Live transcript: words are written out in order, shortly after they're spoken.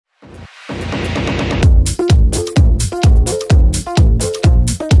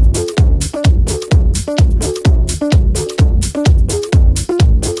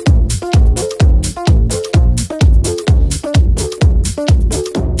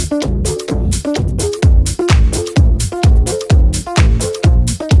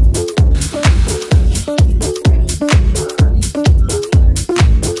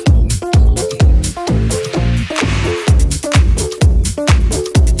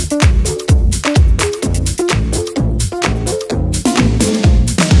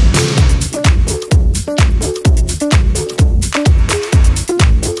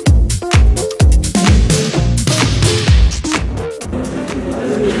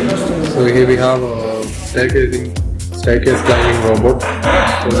So here we have a staircase climbing robot.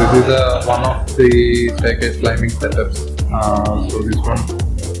 So this is one of the staircase climbing setups. So this one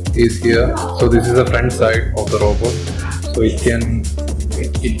is here. So this is the front side of the robot. So it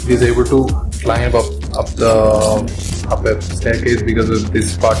is able to climb up a staircase because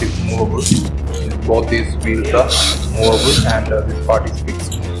this part is movable. Both these wheels are movable and this part is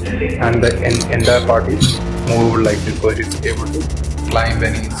fixed. And the entire part is movable like this, so it is able to climb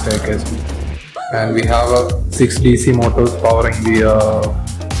any staircase. And we have 6 DC motors powering the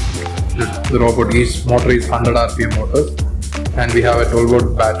robot. Each motor is 100 RPM motors, and we have a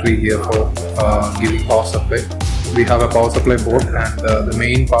 12-volt battery here for giving power supply. We have a power supply board, and the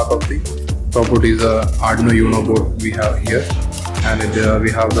main part of the robot is a Arduino Uno board we have here, and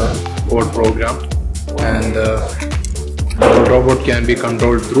we have the board program, and the robot can be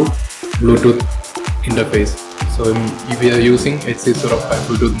controlled through Bluetooth interface. So we are using HC05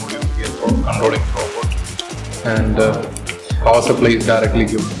 Bluetooth module here for controlling the robot, and power supply is directly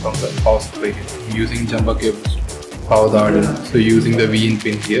given from the power supply here. Using jumper cables to power the Arduino. So using the V-in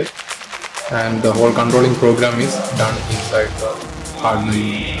pin here, and the whole controlling program is done inside the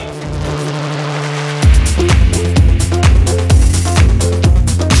Arduino.